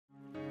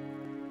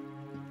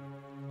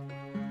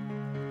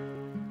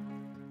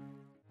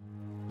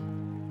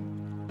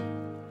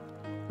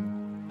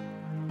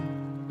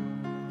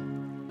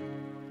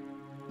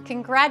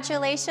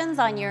Congratulations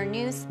on your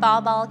new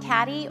SPAball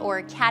Kaddy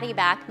or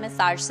KaddyBACK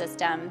massage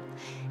system.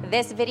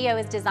 This video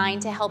is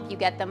designed to help you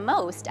get the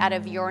most out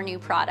of your new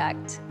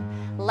product.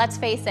 Let's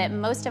face it,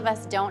 most of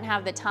us don't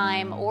have the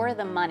time or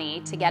the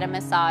money to get a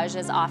massage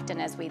as often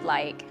as we'd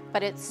like,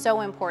 but it's so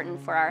important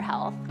for our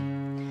health.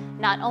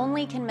 Not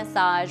only can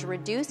massage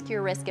reduce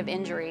your risk of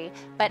injury,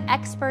 but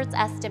experts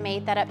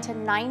estimate that up to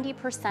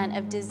 90%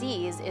 of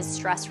disease is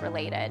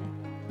stress-related.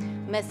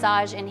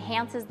 Massage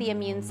enhances the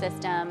immune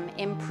system,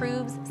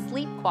 improves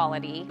sleep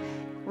quality,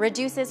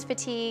 reduces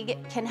fatigue,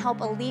 can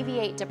help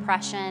alleviate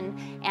depression,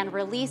 and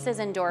releases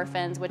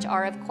endorphins, which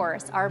are, of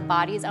course, our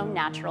body's own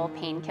natural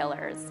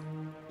painkillers.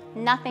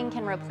 Nothing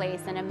can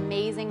replace an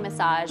amazing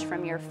massage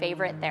from your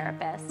favorite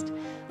therapist,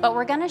 but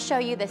we're going to show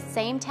you the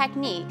same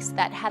techniques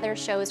that Heather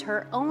shows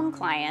her own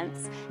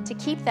clients to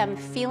keep them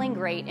feeling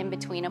great in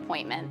between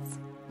appointments.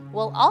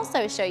 We'll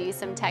also show you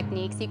some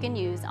techniques you can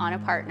use on a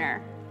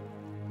partner.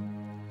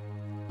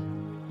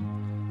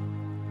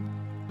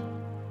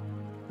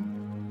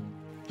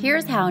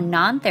 Here's how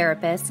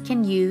non-therapists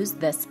can use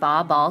the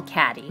SPAball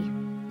Kaddy.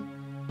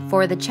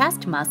 For the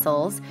chest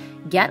muscles,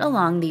 get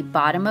along the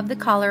bottom of the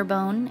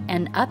collarbone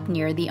and up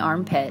near the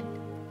armpit,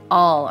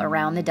 all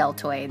around the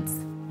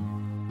deltoids.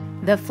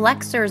 The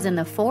flexors in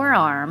the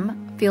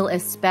forearm feel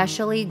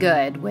especially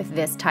good with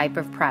this type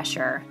of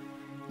pressure.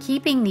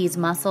 Keeping these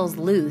muscles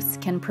loose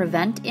can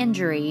prevent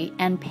injury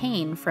and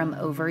pain from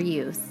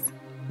overuse.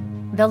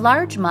 The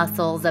large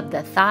muscles of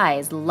the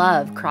thighs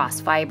love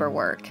cross-fiber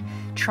work.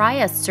 Try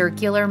a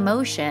circular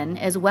motion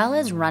as well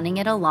as running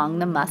it along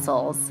the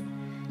muscles.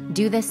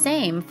 Do the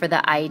same for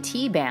the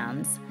IT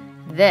bands.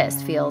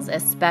 This feels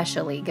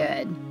especially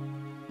good.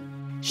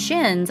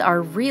 Shins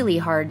are really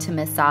hard to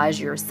massage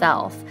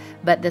yourself,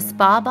 but the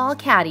SPAball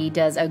Kaddy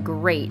does a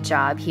great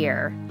job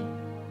here.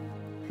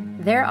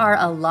 There are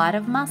a lot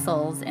of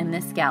muscles in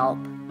the scalp.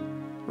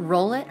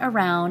 Roll it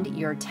around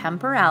your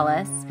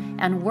temporalis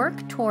and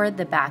work toward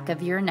the back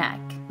of your neck.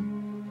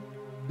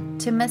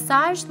 To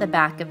massage the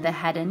back of the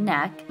head and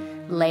neck,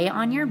 lay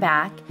on your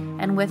back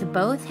and with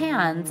both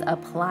hands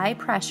apply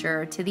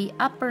pressure to the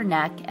upper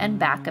neck and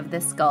back of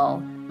the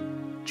skull.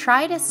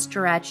 Try to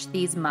stretch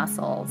these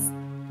muscles.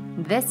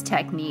 This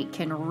technique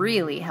can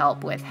really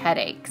help with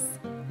headaches.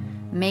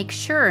 Make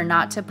sure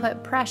not to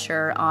put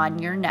pressure on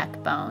your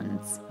neck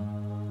bones.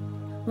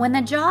 When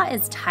the jaw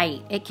is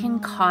tight, it can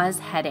cause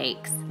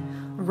headaches.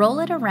 Roll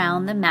it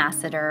around the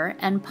masseter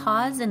and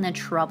pause in the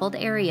troubled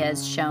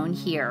areas shown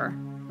here.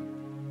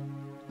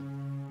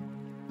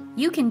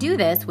 You can do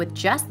this with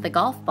just the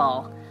golf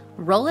ball.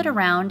 Roll it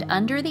around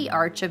under the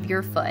arch of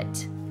your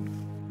foot.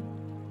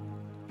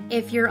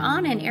 If you're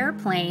on an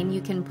airplane,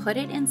 you can put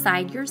it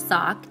inside your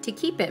sock to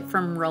keep it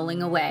from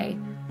rolling away.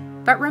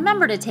 But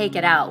remember to take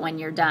it out when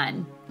you're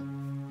done.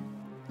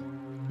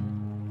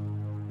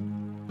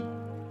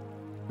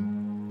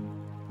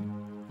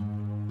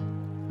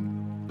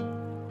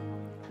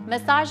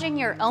 Massaging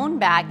your own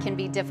back can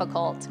be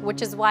difficult,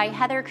 which is why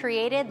Heather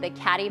created the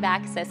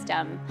KaddyBACK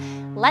system.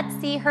 Let's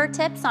see her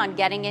tips on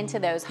getting into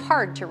those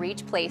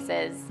hard-to-reach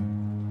places.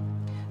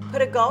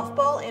 Put a golf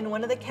ball in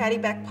one of the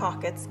KaddyBACK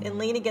pockets and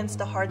lean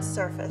against a hard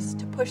surface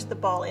to push the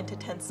ball into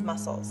tense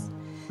muscles.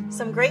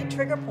 Some great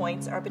trigger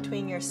points are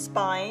between your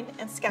spine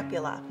and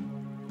scapula.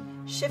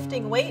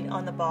 Shifting weight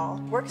on the ball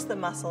works the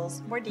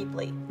muscles more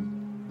deeply.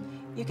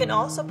 You can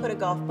also put a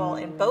golf ball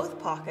in both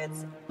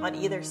pockets on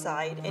either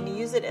side and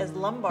use it as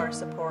lumbar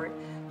support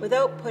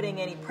without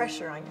putting any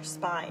pressure on your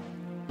spine.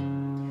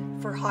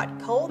 For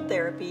hot-cold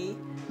therapy,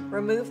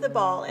 remove the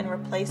ball and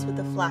replace with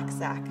a flax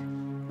sack.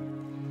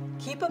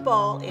 Keep a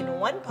ball in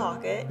one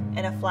pocket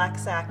and a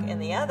flax sack in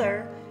the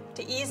other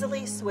to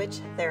easily switch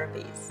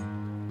therapies.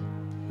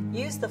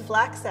 Use the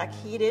flax sack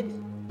heated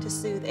to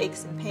soothe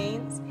aches and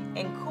pains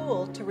and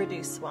cool to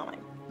reduce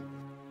swelling.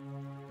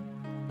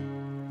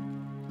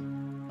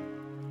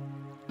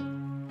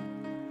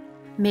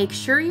 Make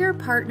sure your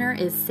partner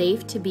is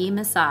safe to be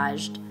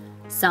massaged.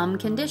 Some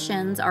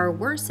conditions are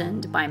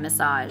worsened by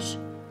massage.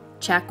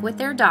 Check with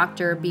their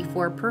doctor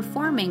before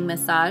performing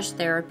massage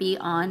therapy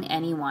on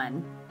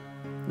anyone.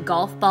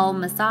 Golf ball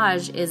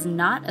massage is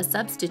not a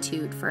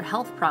substitute for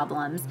health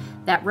problems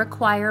that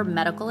require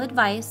medical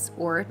advice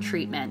or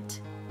treatment.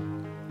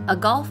 A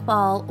golf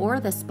ball or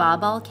the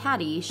SPAball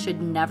Kaddy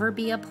should never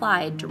be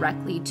applied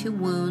directly to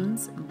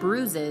wounds,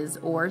 bruises,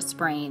 or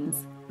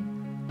sprains.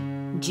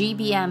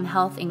 GBM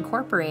Health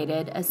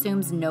Incorporated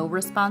assumes no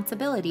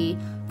responsibility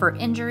for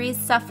injuries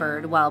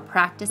suffered while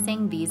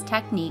practicing these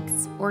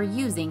techniques or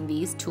using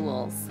these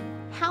tools.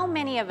 How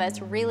many of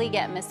us really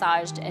get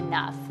massaged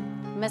enough?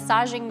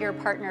 Massaging your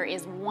partner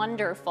is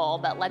wonderful,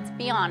 but let's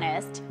be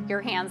honest,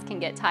 your hands can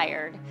get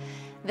tired.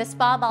 The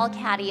SPAball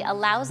Kaddy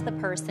allows the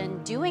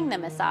person doing the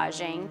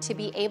massaging to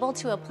be able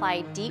to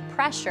apply deep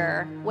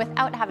pressure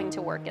without having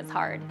to work as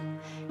hard.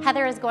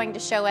 Heather is going to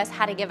show us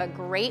how to give a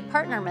great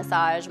partner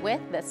massage with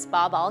the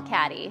SPAball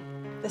Kaddy.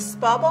 The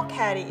SPAball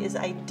Kaddy is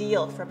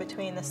ideal for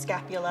between the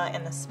scapula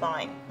and the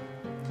spine.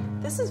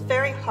 This is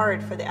very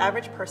hard for the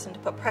average person to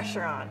put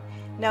pressure on.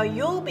 Now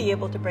you'll be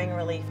able to bring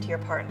relief to your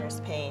partner's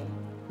pain.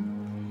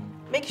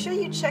 Make sure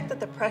you check that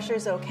the pressure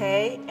is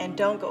okay and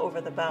don't go over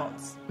the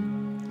bones.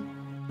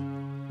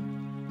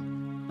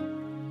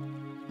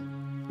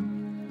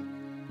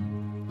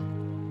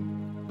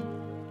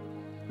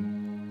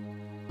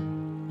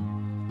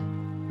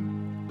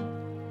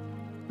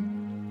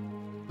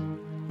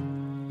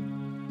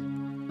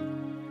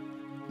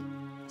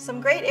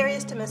 Some great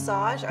areas to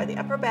massage are the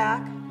upper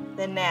back,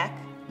 the neck,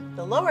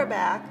 the lower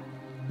back,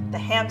 the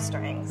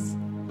hamstrings,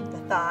 the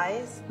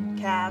thighs,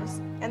 calves,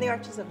 and the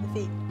arches of the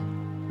feet.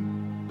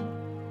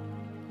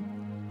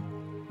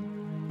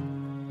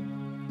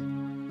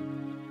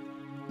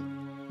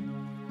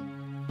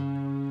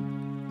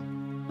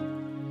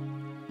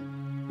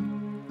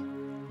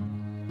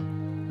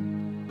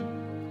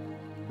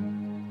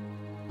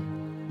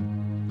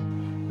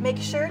 Make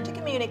sure to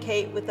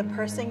communicate with the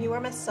person you are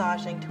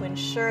massaging to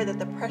ensure that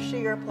the pressure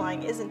you're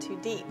applying isn't too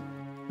deep.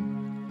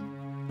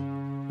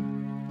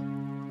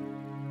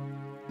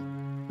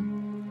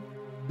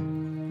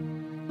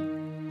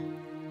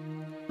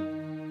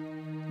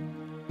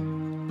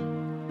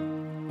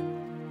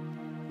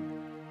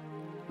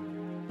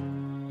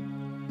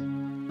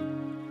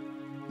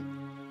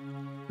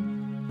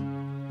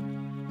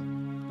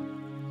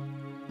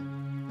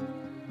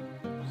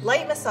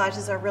 Light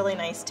massages are really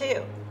nice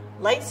too.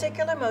 Light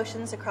circular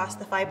motions across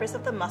the fibers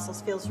of the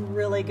muscles feels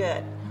really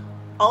good.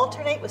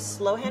 Alternate with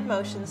slow hand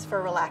motions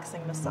for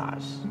relaxing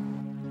massage.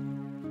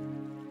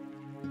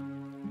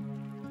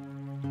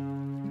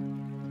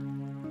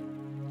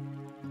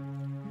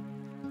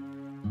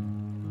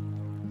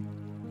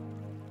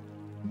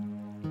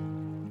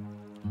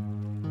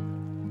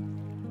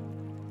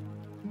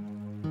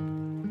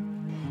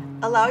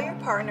 Allow your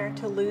partner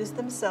to lose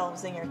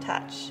themselves in your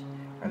touch.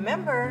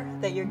 Remember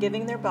that you're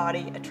giving their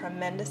body a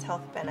tremendous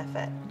health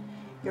benefit.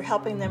 You're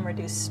helping them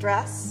reduce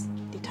stress,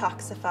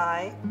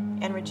 detoxify,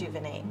 and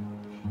rejuvenate.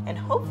 And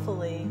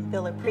hopefully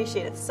they'll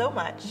appreciate it so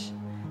much,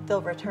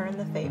 they'll return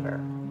the favor.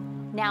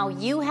 Now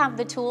you have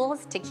the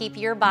tools to keep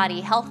your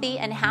body healthy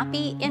and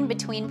happy in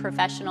between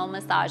professional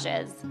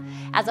massages.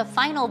 As a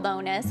final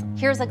bonus,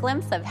 here's a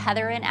glimpse of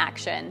Heather in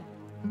action.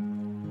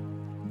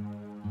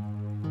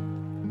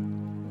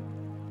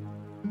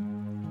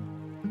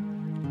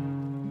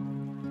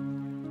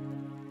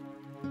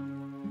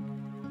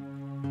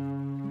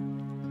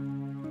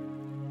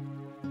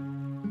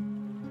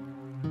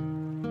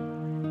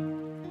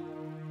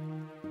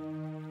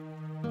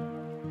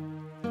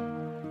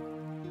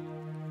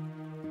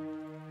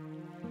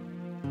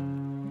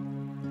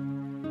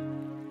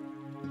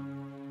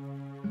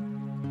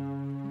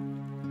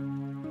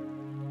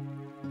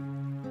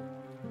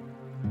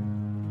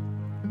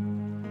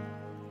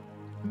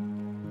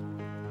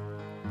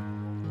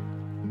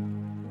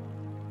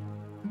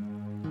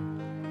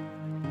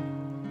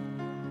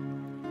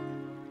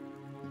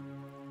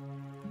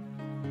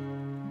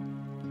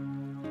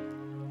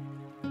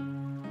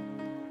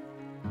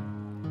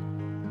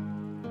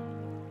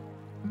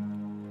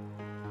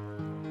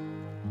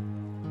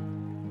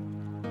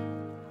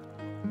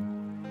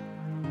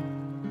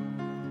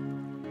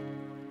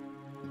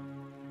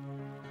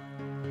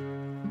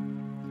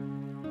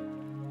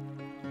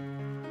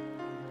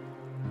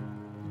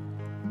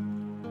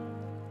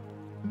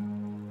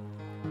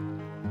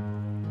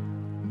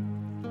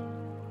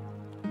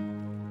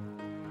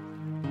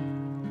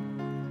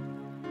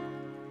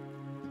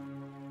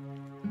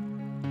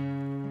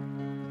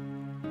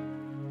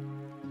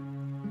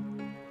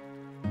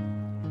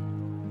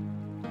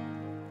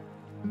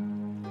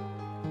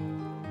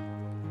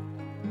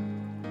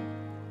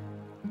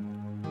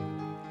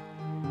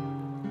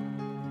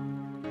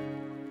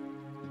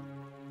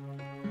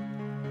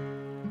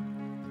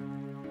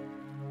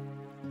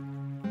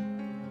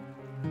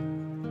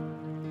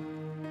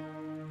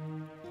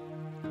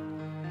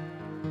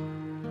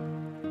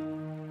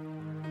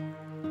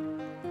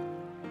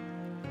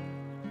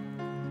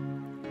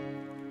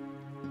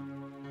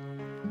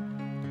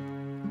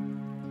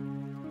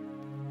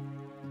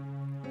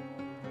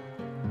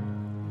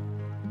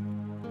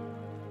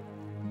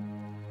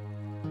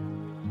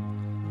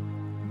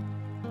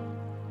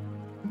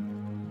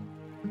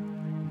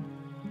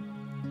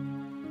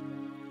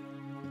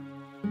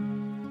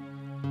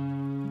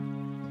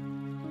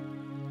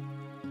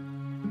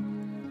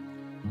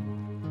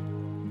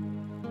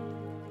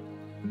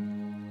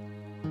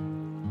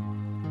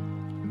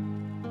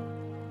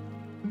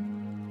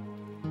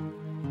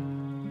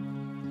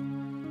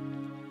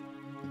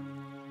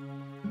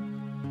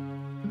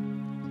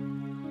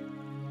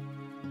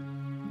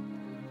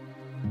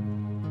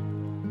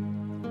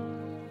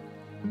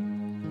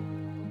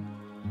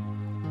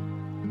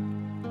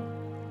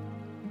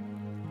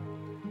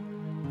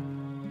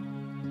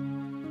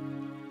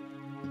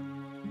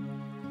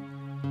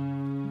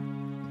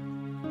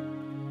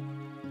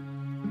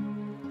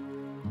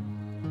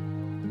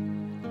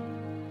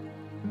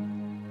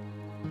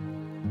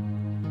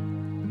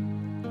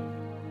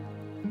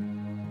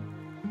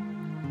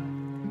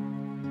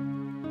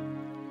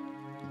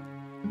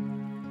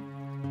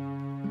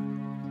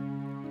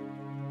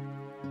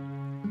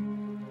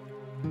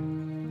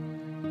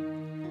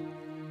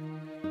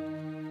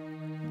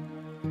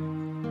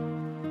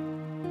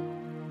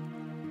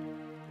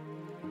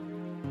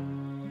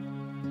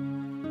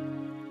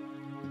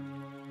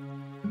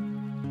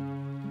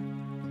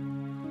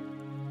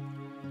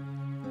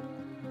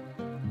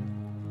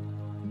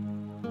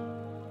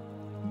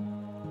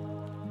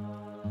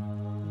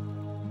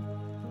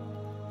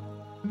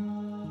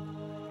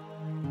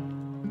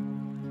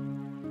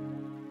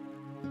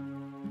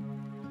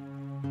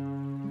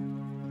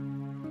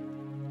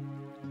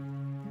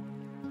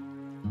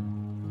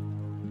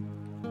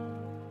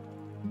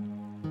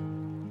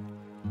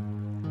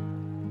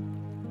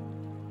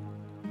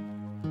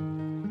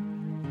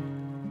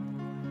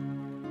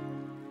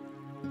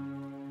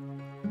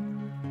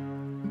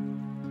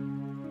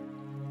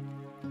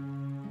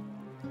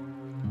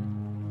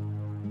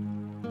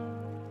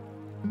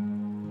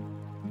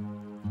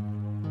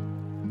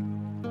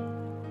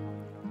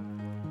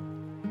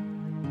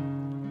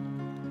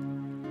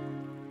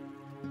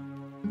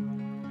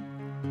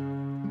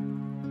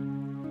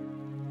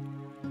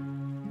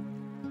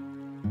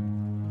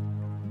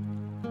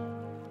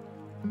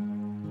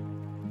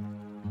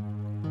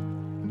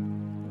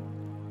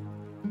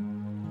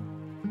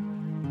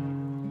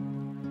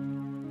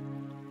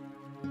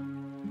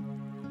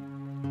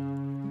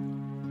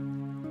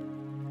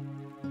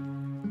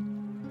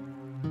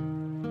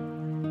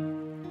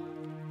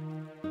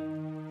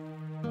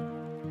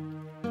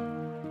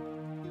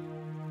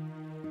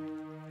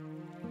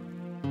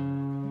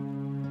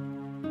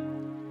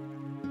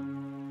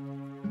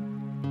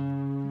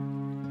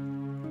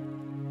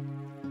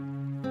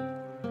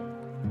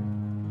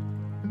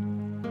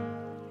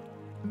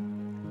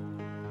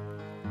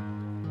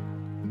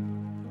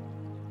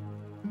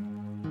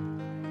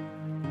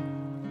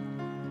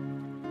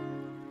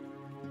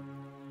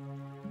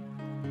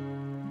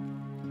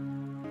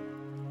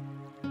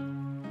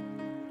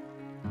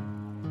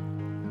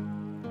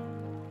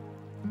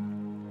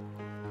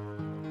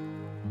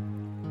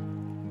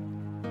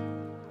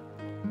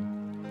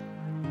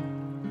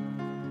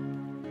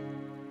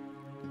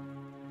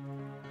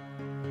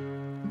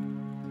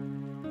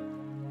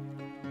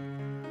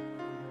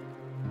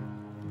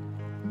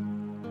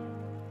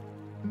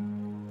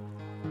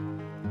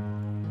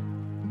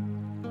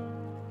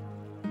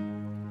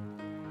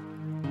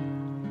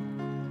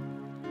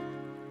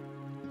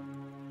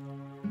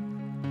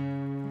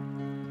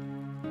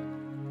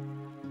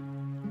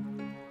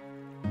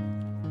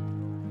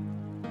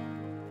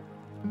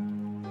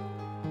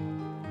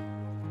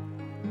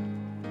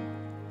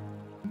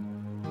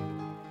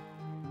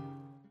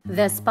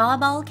 The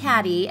SPAball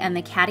Kaddy and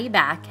the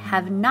KaddyBACK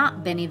have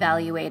not been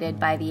evaluated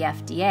by the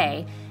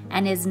FDA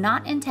and is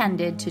not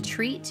intended to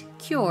treat,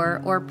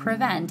 cure, or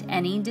prevent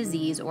any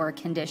disease or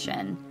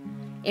condition.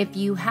 If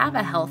you have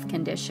a health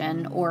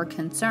condition or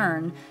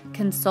concern,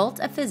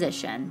 consult a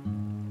physician.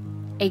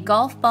 A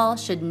golf ball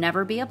should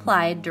never be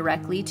applied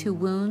directly to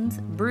wounds,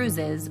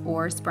 bruises,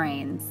 or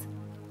sprains.